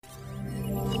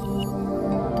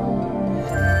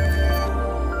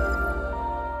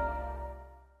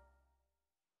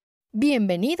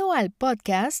Bienvenido al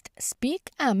podcast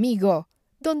Speak Amigo,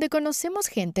 donde conocemos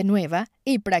gente nueva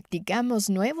y practicamos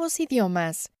nuevos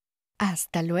idiomas.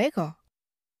 Hasta luego.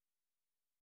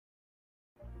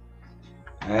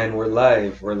 And we're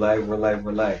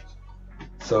live.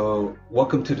 So,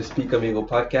 welcome to the Speak Amigo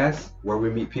podcast, where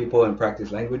we meet people and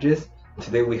practice languages.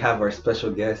 Today we have our special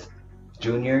guest,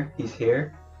 Junior. He's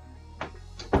here.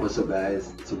 What's up,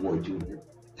 guys? It's your boy Junior.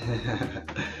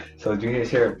 So Junior is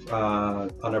here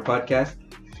on our podcast,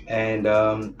 and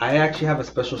I actually have a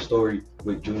special story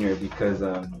with Junior because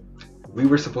we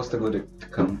were supposed to go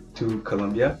to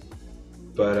Colombia,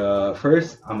 but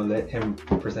first I'm gonna let him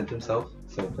present himself.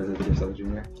 So present yourself,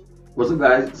 Junior. What's up,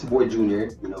 guys? It's your boy Junior.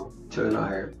 Chilling out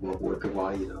here, working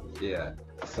while Yeah.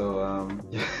 So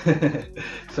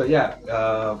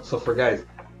so for guys,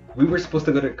 we were supposed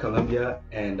to go to Colombia,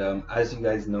 and as you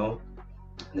guys know,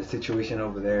 the situation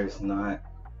over there is not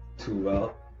too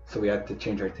well, so we had to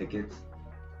change our tickets.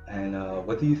 And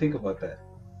what do you think about that?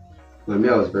 Well, me,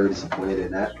 I was very disappointed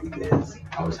in that because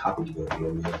I was happy to go to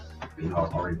Colombia. I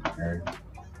was already prepared.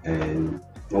 And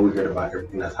when we heard about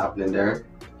everything that's happening there,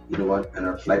 you know what? And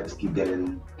our flight just keep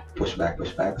getting pushed back.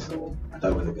 So I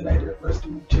thought it was a good idea for us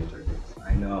to change our tickets.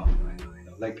 I know.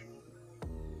 Like,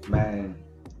 man,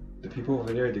 the people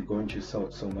over there, they're going through so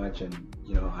much, and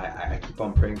I keep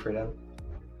on praying for them.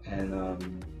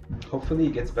 And hopefully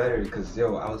it gets better because I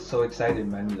was so excited,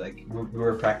 man. Like we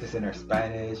were practicing our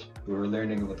Spanish, we were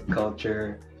learning about the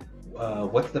culture.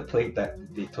 What's the plate that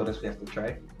they told us we have to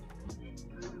try?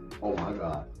 Oh my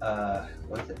god.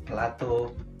 What's it?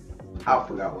 Plato. I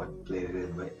forgot what plate it is,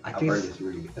 but I think it's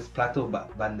really good. It's plato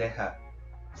bandeja.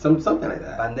 Something like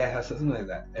that. Bandeja, something like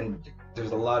that. And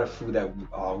there's a lot of food that we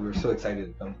were so excited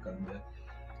to come to Colombia.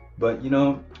 But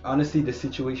honestly, the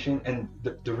situation and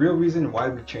the real reason why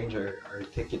we changed our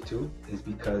ticket too is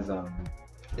because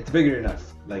it's bigger than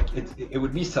us. Like it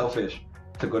would be selfish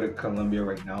to go to Colombia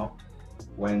right now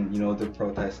when they're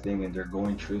protesting and they're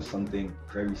going through something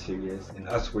very serious, and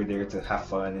us, we're there to have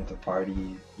fun and to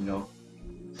party.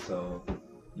 So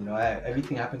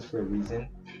everything happens for a reason,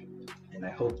 and I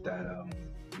hope that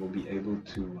we'll be able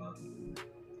to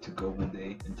go one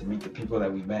day and to meet the people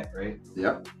that we met, right?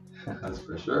 Yep. That's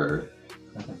for sure.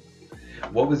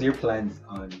 What was your plans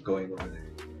on going over there?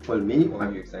 For me, what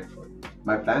are you excited for?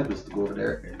 My plan was to go over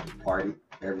there and party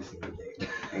every single day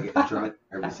and get drunk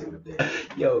every single day.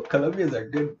 Yo, Colombians are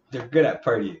good. They're good at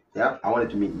partying. Yeah, I wanted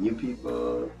to meet new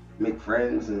people, make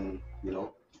friends, and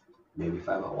maybe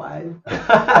find my wife.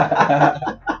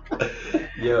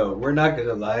 Yo, we're not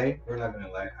gonna lie.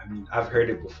 I mean, I've heard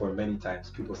it before many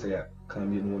times. People say that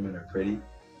Colombian women are pretty,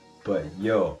 but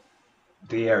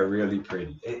they are really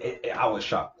pretty. I was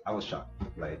shocked.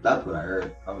 Like, that's what I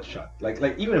heard. I was shocked. Like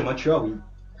even in Montreal, we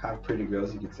have pretty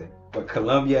girls, you could say, but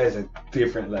Colombia is a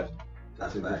different level.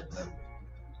 That's a different level.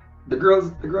 The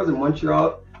girls in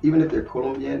Montreal, even if they're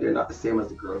Colombian, they're not the same as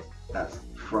the girls that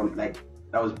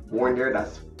was born there.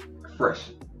 That's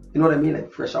fresh. You know what I mean?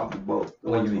 Like fresh off the boat.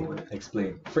 What do you mean?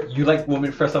 Explain. You like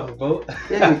women fresh off the boat?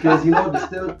 Yeah, because they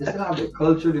still have their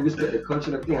culture. They respect their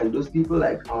culture and everything. And those people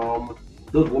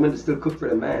those women still cook for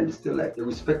the man. They still they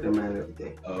respect the man and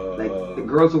everything. Like the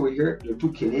girls over here, they're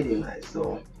too Canadianized.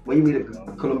 So when you meet a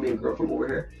Colombian girl from over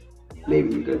here,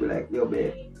 maybe you're gonna be like, yo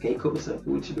babe, can you cook me some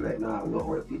food? She'll be like, nah, I'm gonna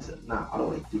order pizza. Nah, I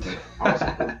don't like pizza. I want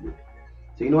some cooked food.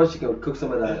 So you know what? She can cook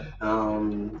some of that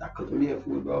Colombian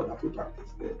food, bro. That food probably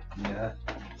tastes good. Yeah.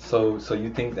 So you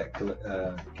think that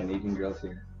Canadian girls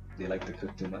here, they like to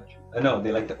cook too much? No,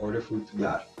 they like to order food too much.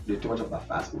 Yeah, they're too much of a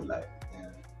fast food life.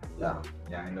 Yeah,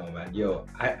 I know, man. Yo,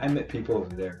 I met people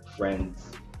over there,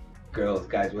 friends, girls,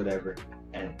 guys, whatever,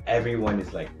 and everyone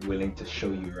is like willing to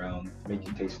show you around, make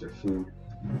you taste their food.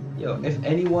 Yo, if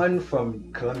anyone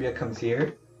from Colombia comes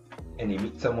here and they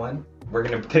meet someone, we're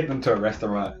gonna take them to a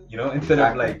restaurant, instead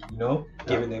of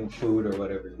giving them food or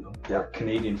whatever, or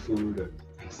Canadian food or.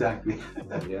 Exactly.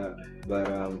 Yeah, but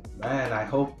man, I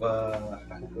hope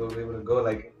we'll be able to go.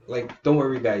 Like, don't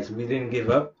worry, guys, we didn't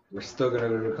give up. We're still gonna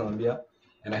go to Colombia.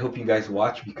 And I hope you guys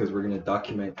watch because we're going to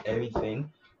document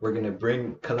everything. We're going to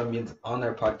bring Colombians on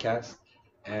our podcast.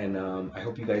 And I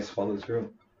hope you guys follow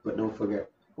through. But don't forget,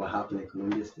 what happened in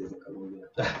Colombia stays in Colombia.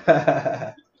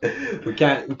 we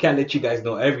can't let you guys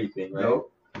know everything, right?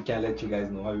 Nope. We can't let you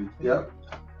guys know everything. Yep.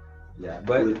 Yeah,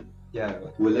 but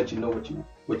we'll let you know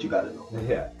what you got to know.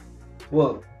 Yeah.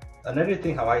 Well, another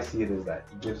thing how I see it is that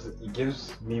it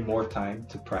gives me more time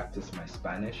to practice my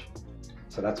Spanish.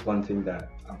 So that's one thing that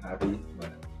I'm happy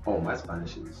with. Oh, my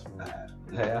Spanish is bad.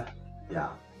 Yeah.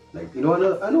 Like, I know a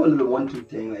little 1-2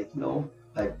 thing,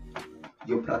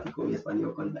 yo platico mi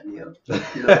español con Daniel.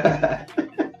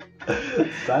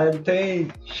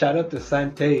 Sante, shout out to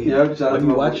Sante. Yeah, shout out when to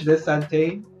you my watch boy. this,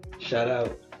 Sante, shout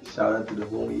out. Shout out to the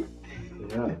homie.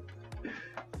 Yeah.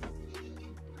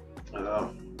 Uh,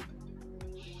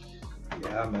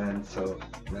 Yeah, man. So,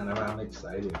 man, I'm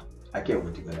excited. I can't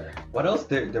wait to go there. What else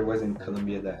there was in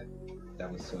Colombia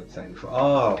that was so exciting for?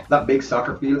 Oh, That big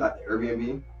soccer field at the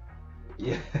Airbnb.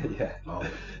 yeah, yeah. Oh,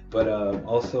 But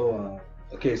also,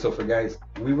 okay. So for guys,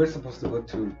 we were supposed to go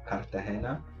to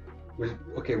Cartagena. We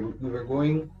were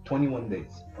going 21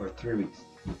 days or 3 weeks,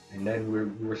 and then we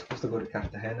were supposed to go to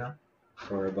Cartagena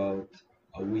for about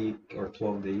a week or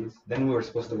 12 days. Then we were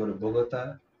supposed to go to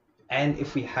Bogota, and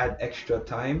if we had extra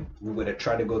time, we would have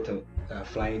tried to go to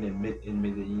flying in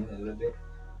Medellin a little bit.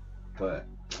 But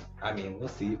I mean, we'll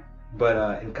see.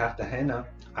 But in Cartagena,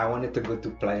 I wanted to go to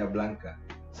Playa Blanca.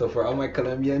 So for all my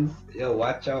Colombians, yo,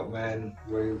 watch out, man.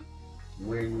 We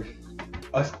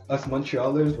us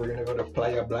Montrealers, we're gonna go to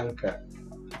Playa Blanca.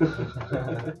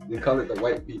 They call it the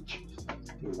White Beach.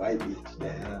 the White Beach. Yeah.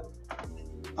 Man.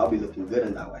 I'll be looking good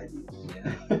in that White Beach.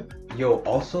 Yeah. Yo,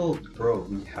 also, bro,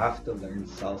 we have to learn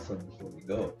salsa before we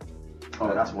go.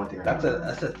 Oh, that's one thing. That's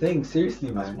a thing. Seriously,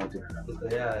 That's man. one thing.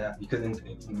 Yeah. Because in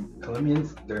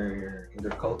Colombians, in their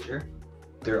culture,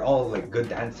 they're all like good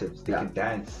dancers. They Yeah. can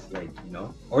dance, like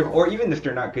or even if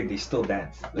they're not good, they still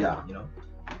dance. Like, Yeah.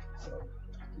 So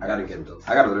I gotta get those.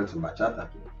 I gotta learn some bachata.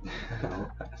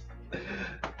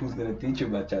 who's gonna teach you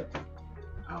bachata?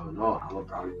 I don't know.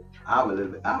 I have a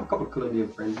little bit. I have a couple of Colombian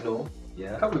friends, you know.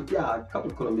 Yeah. A couple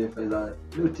of Colombian friends that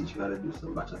they'll teach you how to do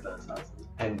some bachata and salsa.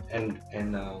 And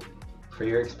for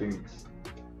your experience,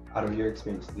 out of your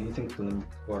experience, do you think Colombian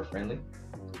people are friendly?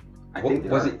 I think they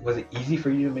was are. it easy for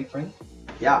you to make friends?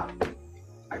 Yeah,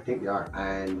 I think they are.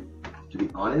 And to be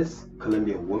honest,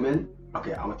 Colombian women.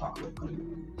 Okay, I'm gonna talk about Colombian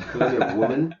women. Colombian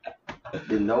women,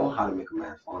 they know how to make a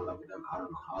man fall in love with them. I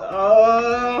don't know how.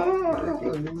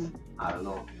 Oh. I don't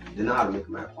know. They know how to make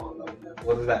a man fall in love with them.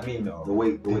 What does that mean, though? The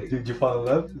way. Did you fall in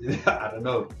love? I don't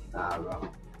know. Nah, bro.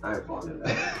 I ain't falling in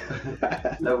love.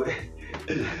 Love will,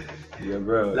 Yeah,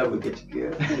 bro. love will get you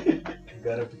good. You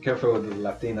gotta be careful with the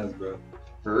Latinas, bro.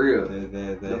 For real.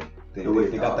 They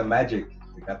got the magic.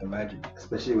 They got the magic.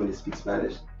 Especially when they speak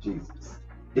Spanish. Jesus.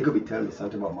 They could be telling me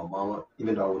something about my mama,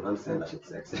 even though I wouldn't understand that shit's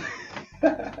sexy.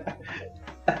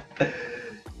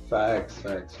 Facts.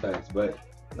 But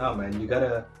no, man, you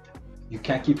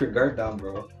can't keep your guard down,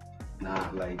 bro. Nah,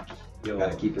 Like, you yo,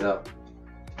 gotta keep it up.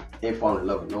 Ain't falling in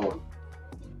love with no one.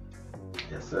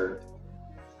 Yes, sir.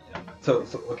 So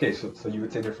okay, so you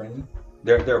would say they're friendly?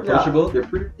 They're approachable? They're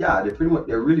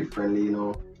really friendly, you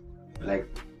know. Like,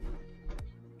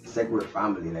 it's like we're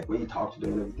family. Like, when you talk to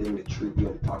them and everything, they treat you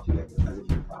and talk to you like as if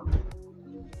you're family.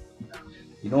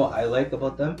 You know what I like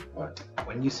about them? What?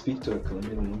 When you speak to a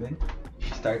Colombian woman,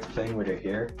 she starts playing with her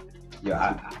hair. Yo,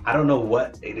 I don't know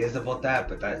what it is about that,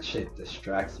 but that shit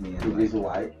distracts me. The And reason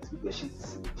why is because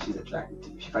she's attracted to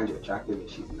you. She finds you attractive and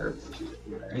she's nervous and she's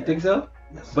you think so?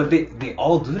 Yes. But they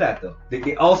all do that though.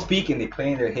 They all speak and they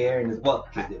play in their hair and well,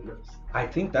 Because they're nervous. I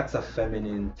think that's a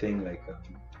feminine thing, like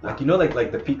you know,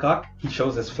 like the peacock, he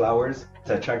shows his flowers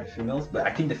to attract the females, but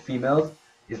I think the females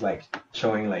is like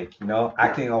showing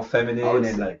acting all feminine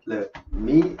and like look,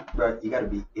 me, bro, you gotta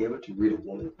be able to read a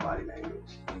woman's body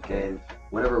language. And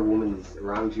whenever a woman is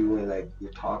around you and like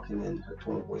you're talking and her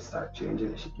tone of voice starts changing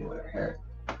and she's doing her hair,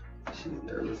 she's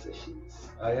nervous and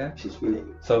oh yeah. she's feeling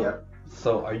you. So Yeah,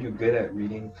 so are you good at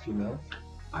reading females?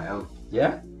 I am.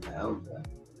 Yeah. I am.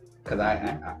 Because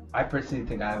I personally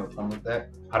think I have a problem with that.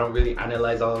 I don't really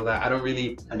analyze all of that. I don't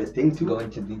really And the thing go too,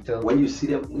 into detail. when you see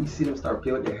them start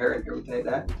playing with their hair and everything like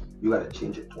that, you gotta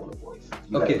change your tone of voice.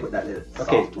 You Okay. gotta put that little soft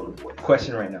Okay. tone of voice.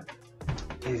 Question right now.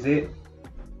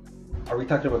 Are we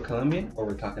talking about Colombian or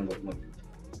we're talking about women?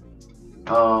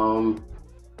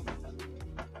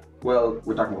 Well,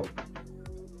 we're talking about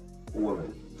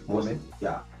women. Women?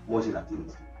 Yeah, mostly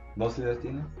Latinos. Mostly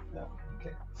Latinas? Yeah.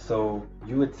 Okay. So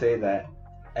you would say that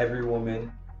every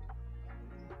woman,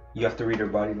 you have to read her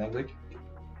body language?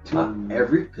 Not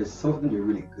every, because some of them they're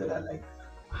really good at like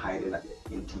hiding that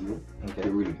they're into you. Okay.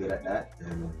 They're really good at that,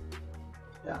 and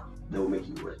yeah, they'll make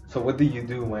you work. So what do you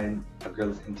do when a girl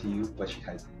is into you but she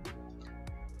hides it?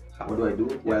 What do I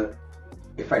do? Well,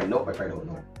 if I know, if I don't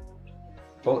know.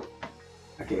 Both.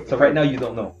 Okay. So right now you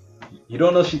don't know. You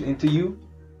don't know she's into you.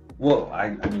 Well, I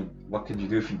mean, what could you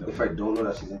do if you don't? If I don't know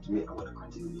that she's into me, I'm gonna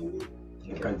continue doing it.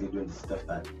 Okay. And continue doing the stuff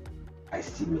that I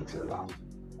see makes her laugh.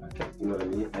 Okay. You know what I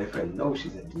mean? And if I know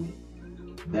she's into me,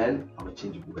 then I'm gonna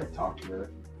change the way I talk to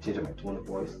her, change up my tone of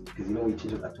voice. Because you know when you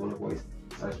change up that tone of voice,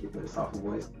 start speaking with a softer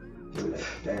voice, they'll be like,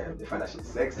 damn, they find that shit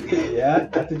sexy. Yeah,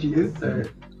 that's what you do?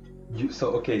 Yes,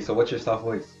 sir. So what's your soft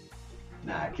voice?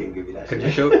 Nah, I can't give you that. Could shit.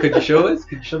 you show? Could you show us?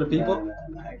 Could you show the people?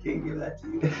 Nah, I can't give that to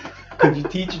you. Could you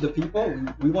teach the people?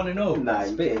 We want to know. Nah,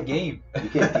 you Spit can't. game. You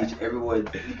can't teach everyone.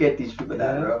 You can't teach people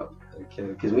that, Yeah. bro. Okay.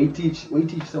 Because when you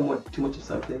teach someone too much of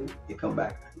something, they come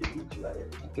back and they beat you at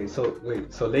it. Okay. So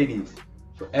wait. So ladies,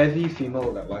 for every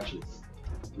female that watches,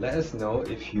 let us know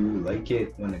if you like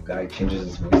it when a guy changes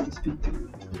his voice to speak to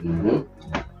you.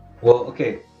 Mm-hmm. Well,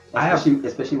 okay.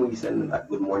 Especially when you send that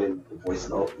good morning voice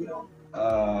note, you know.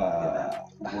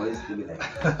 Voice to be like.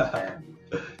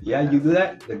 Yeah, you do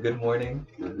that. The good morning.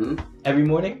 Mm-hmm. Every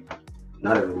morning.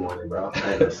 Not every morning, bro.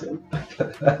 I listen.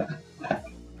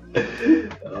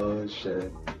 Oh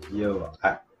shit. Yo,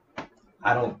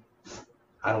 I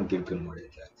don't give good morning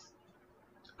texts.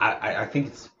 I think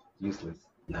it's useless.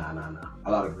 Nah.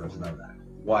 A lot of girls love that.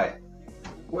 Why?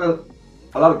 Well,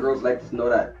 a lot of girls like to know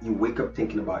that you wake up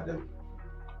thinking about them.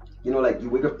 You know, like you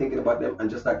wake up thinking about them, and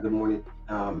just that good morning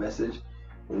message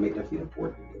will make them feel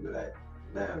important. They'll be like,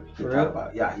 damn,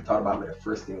 he thought about me the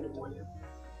first thing in the morning.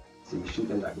 So you shoot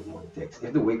them that good morning text.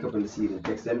 If they wake up and they see it and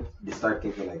text them, they start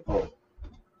thinking like, oh,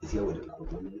 is he with another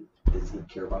woman? Does he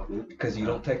care about me? Because you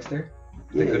don't text her?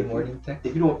 Yeah, The good morning text?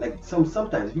 If you don't like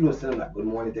sometimes if you don't send them that good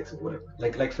morning text or whatever.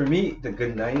 Like for me, the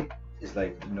good night is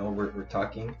like, you know, we're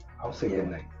talking, I'll say good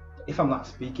night. If I'm not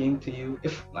speaking to you,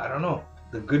 if I don't know,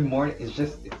 the good morning is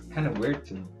just, it's kind of weird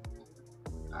to me.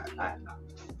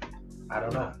 I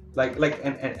don't know.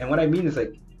 And what I mean is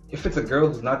like, if it's a girl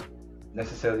who's not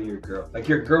necessarily your girl, like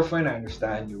your girlfriend, I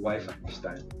understand, your wife, I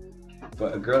understand,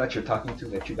 but a girl that you're talking to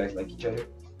that you guys like each other,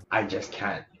 I just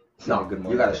can't. No, good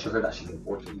morning. You gotta show her that she's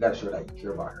important. You gotta show her that you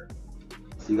care about her.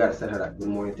 So you gotta send her that good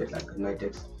morning text, like good night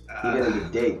text, even in the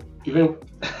day. Even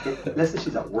let's say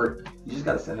she's at work, you just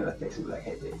gotta send her a text and be like,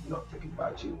 hey babe, you know, I'm thinking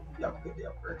about you. You have a good day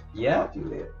at work. Yeah. Talk to you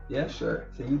later. Yeah. For sure.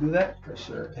 So you do that? For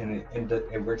sure. And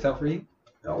it works out for you?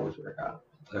 It always work out.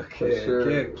 Okay. For sure.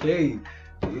 Okay.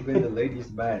 You've been the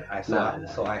ladies' man. Nah.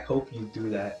 So I hope you do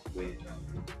that with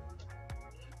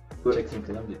chicks in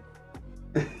Colombia.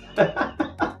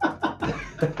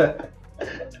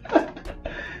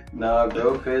 No,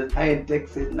 bro, cause I ain't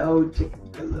texting no chicken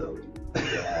Colombia.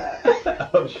 Yeah.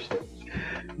 Oh shit.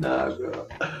 Nah, bro.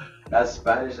 That's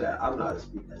Spanish. I'm not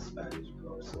speaking that Spanish,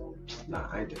 bro. So nah,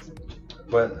 I ain't texting no chicken.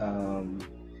 But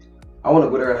I want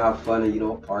to go there and have fun and, you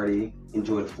know, party,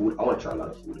 enjoy the food. I want to try a lot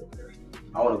of food over there.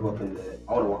 I want to go up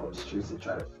I want to walk on the streets and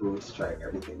try the fruits, try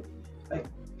everything. Like,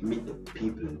 meet the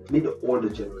people, meet the older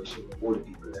generation, the older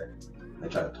people there.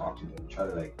 And try to talk to them, try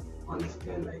to, like,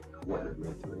 understand, like, what they're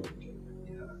going through and everything.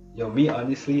 yeah. Yo, me,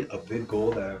 honestly, a big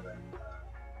goal that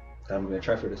I'm going to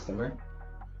try for this summer,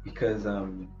 because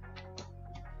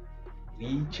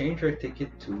we changed our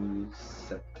ticket to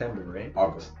September, right?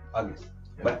 August. Yeah.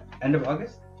 But end of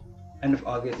August,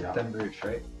 September-ish,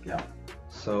 right? Yeah.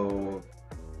 So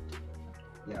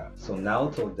now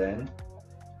till then,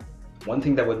 one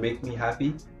thing that would make me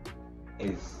happy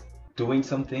is doing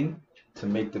something to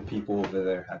make the people over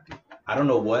there happy. I don't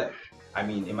know what. I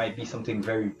mean, it might be something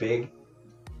very big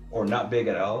or not big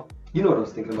at all. You know what I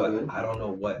was thinking about But doing? I don't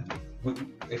know what.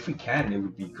 If we can, it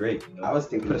would be great. You know? I was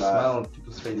thinking put a about smile on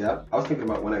people's faces. Yeah, I was thinking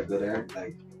about when I go there,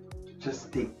 like,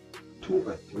 just take 2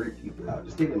 or 3 people out.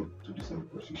 Just take them to do some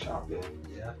grocery shopping.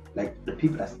 Yeah. Like the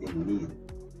people that's in need.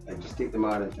 Like just take them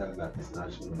out and tell them that it's not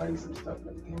just buy you some stuff and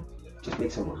everything. Just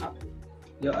make someone happy.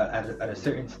 Yo, at a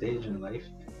certain stage in life,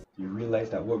 you realize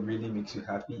that what really makes you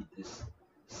happy is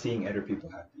seeing other people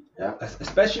happy. Yeah.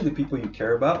 Especially the people you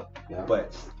care about. Yeah.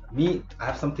 But me, I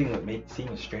have something that makes seeing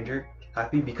a stranger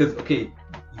happy, because okay,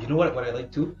 you know what I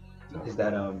like too is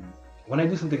that when I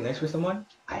do something nice for someone,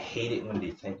 I hate it when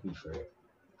they thank me for it.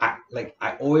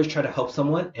 I always try to help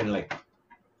someone and like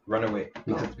run away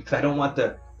because I don't want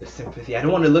the sympathy. I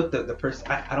don't want to look the person.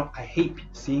 I hate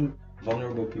seeing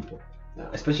vulnerable people,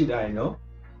 especially that I know.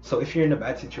 So if you're in a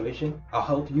bad situation, I'll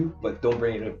help you, but don't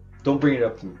bring it up. Don't bring it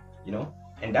up to me. You know.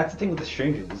 And that's the thing with the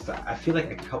strangers. Is that I feel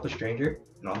like I can help a stranger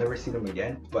and I'll never see them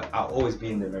again, but I'll always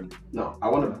be in their memory. No, I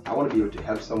want to be able to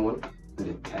help someone and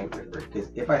then thank them for it. Because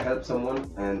if I help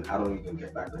someone and I don't even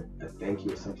get back a thank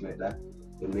you or something like that,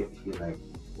 it'll make me feel like,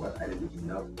 well, I didn't do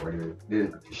enough or they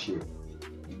didn't appreciate it.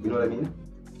 You know what I mean?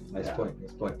 Nice point.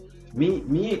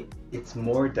 Me, it's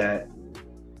more that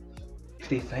if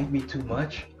they thank me too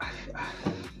much, I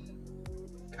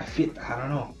feel, I don't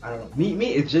know.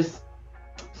 Me, it's just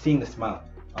seeing the smile.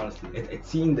 Honestly, it's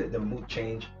seeing the mood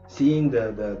change, seeing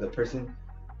the person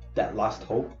that lost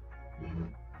hope,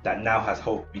 that now has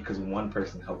hope because one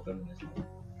person helped them in his life.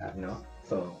 You know.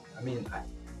 So I mean,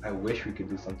 I wish we could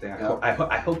do something.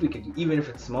 I hope we could do, even if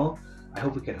it's small. I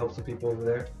hope we can help some people over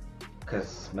there,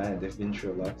 because man, they've been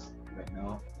through a lot right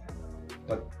now.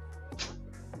 But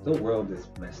The world is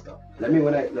messed up.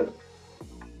 Look,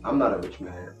 I'm not a rich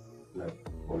man. Look,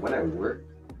 but when I work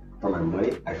for my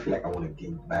money, I feel like I want to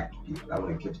give back to people. I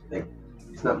want to give, like,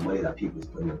 it's not money that people is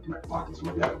putting into my pocket. It's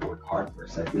money that I work hard for.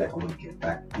 So I feel like I want to give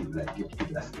back to people, like give to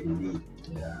people that's in need.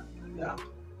 Yeah.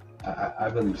 I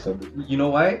believe so. But you know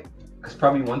why? Because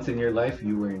probably once in your life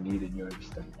you were in need and you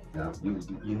understand. Yeah.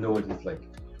 You know what it's like.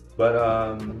 But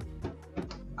I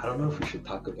don't know if we should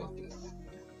talk about this.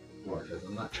 Because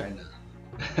I'm not trying to.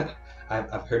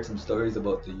 I've heard some stories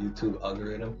about the YouTube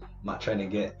algorithm. I'm not trying to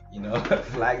get,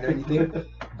 flagged or anything.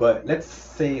 But let's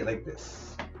say it like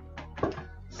this.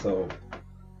 So,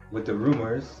 with the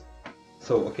rumors,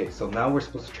 so now we're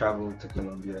supposed to travel to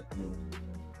Colombia in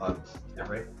August,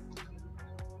 right?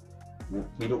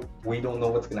 We don't know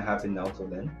what's gonna happen now till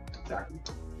then. Exactly.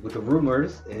 With the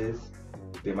rumors is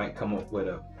they might come up with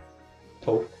a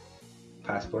Pope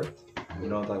passport. You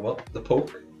know what I'm talking about? The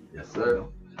Pope. Yes, sir.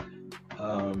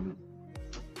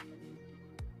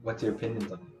 What's your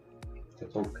opinions on the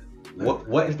Pope?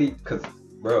 What if they? Because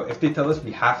bro, if they tell us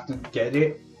we have to get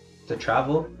it to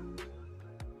travel,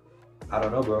 I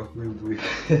don't know, bro. We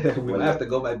might have to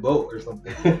go by boat or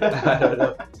something. I don't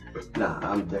know. Nah,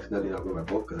 I'm definitely not going by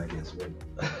boat because I can't swim.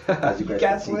 As you guys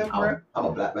can't see, swim, bro. I'm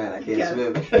a black man. I can't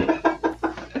swim.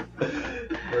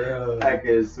 Bro. I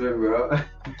can't swim, bro.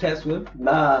 You can't swim?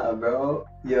 Nah, bro.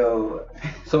 Yo.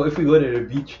 So if we go to the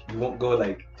beach, you won't go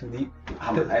like too deep.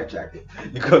 I'm a life jacket.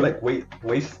 You go like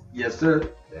waist. Yes, sir.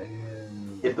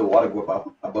 Damn. If the water go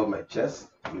up above my chest,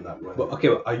 I'm not running. But okay,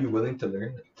 are you willing to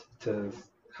learn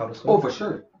how to swim? Oh, for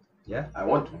sure. Yeah. I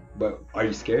want to. But are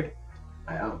you scared?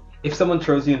 I am. If someone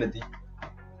throws you in the deep,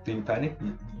 do you panic?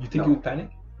 You think you would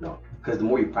panic? No, because the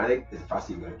more you panic, the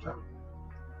faster you're gonna drown.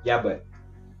 Yeah, but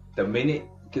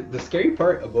the scary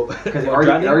part about because it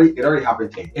already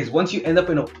happened to me is once you end up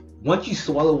once you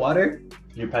swallow water,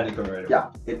 you panic already.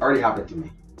 Yeah, it already happened to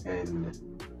me, and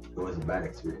it was a bad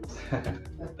experience.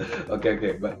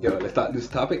 Okay, but yo, let's not lose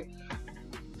topic.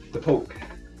 The Pope.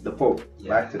 Yeah.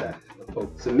 Back to that. The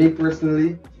Pope. So me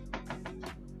personally,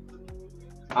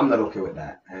 I'm not okay with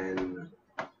that, and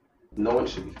no one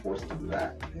should be forced to do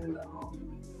that. And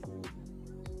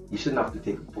you shouldn't have to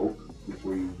take a Pope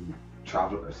before you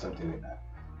travel or something like that.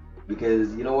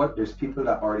 Because you know what? There's people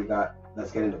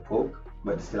that's getting the Pope,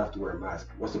 but they still have to wear a mask.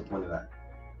 What's the point of that?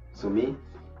 So me,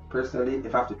 personally,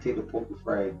 if I have to take the Pope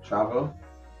before I travel,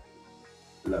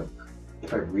 look,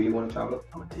 if I really want to travel,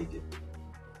 I'm gonna take it.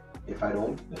 If I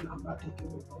don't, then I'm not taking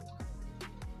the Pope.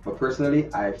 But personally,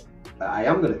 I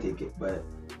am gonna take it, but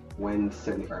when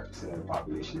 75% of the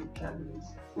population of Canada is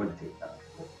going to take that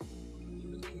Pope.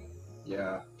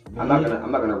 Yeah. I'm not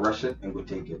gonna rush it and go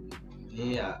take it.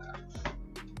 Yeah.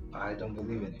 I don't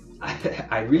believe in it.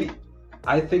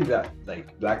 I think that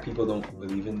like black people don't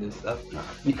believe in this stuff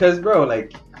because, bro,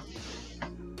 like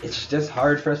it's just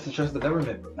hard for us to trust the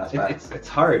government, bro. It's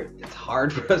hard. It's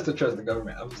hard for us to trust the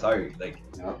government. I'm sorry.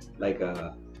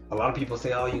 A lot of people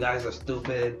say, "Oh, you guys are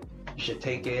stupid. You should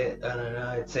take it.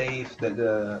 It's safe.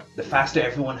 The faster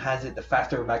everyone has it, the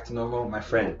faster we're back to normal." My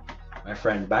friend,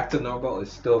 back to normal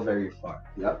is still very far.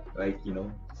 Yep.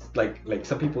 Like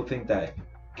some people think that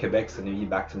Quebec's gonna be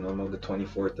back to normal the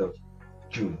 24th of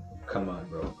June. Come on,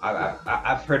 bro.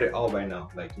 I've heard it all by now.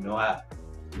 I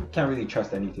can't really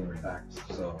trust anything right now.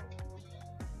 So,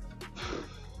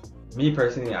 me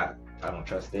personally, I don't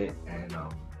trust it, and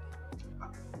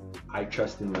I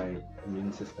trust in my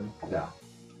immune system. Yeah.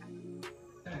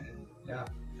 And yeah.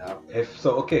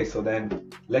 So then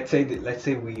let's say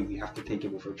we have to take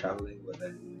it before traveling, but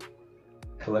then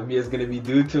Colombia is gonna be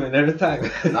due to another time.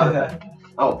 Another time.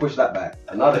 I'll push that back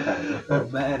another time. Oh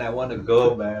man, I want to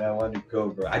go, bro. I want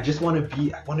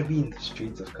to be in the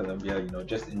streets of Colombia,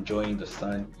 just enjoying the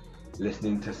sun,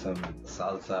 listening to some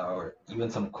salsa or even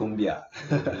some cumbia.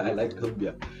 I like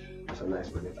cumbia. That's a nice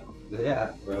one.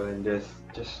 Yeah, bro, and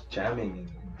just jamming and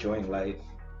enjoying life,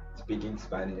 speaking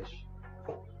Spanish.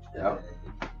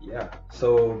 Yeah.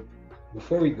 So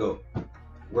before we go,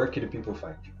 where can the people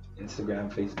find you? Instagram,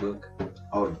 Facebook,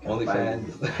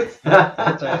 OnlyFans.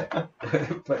 That's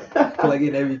right. Plug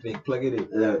in everything. Plug it in.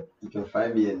 Look, you can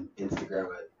find me on Instagram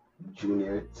at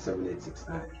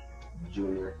Junior7869.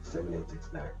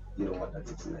 Junior7869. You know what that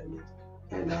 69 means.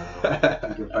 And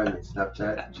you can find me on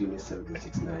Snapchat,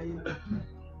 Junior7869.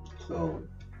 So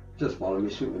just follow me,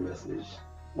 shoot me a message.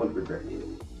 Won't regret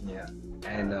meeting me. Yeah.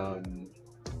 And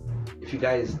if you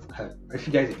guys are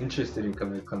interested in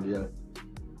coming to Colombia,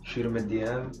 shoot him a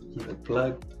DM, he's a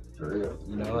plug, for real.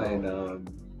 And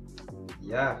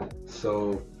yeah.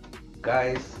 So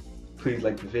guys, please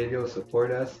like the video,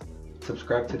 support us,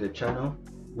 subscribe to the channel.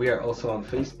 We are also on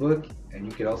Facebook, and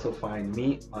you can also find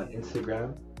me on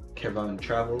Instagram Kevin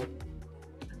Travel,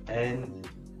 and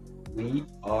we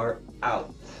are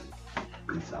out.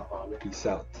 Peace out, man. Peace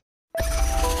out.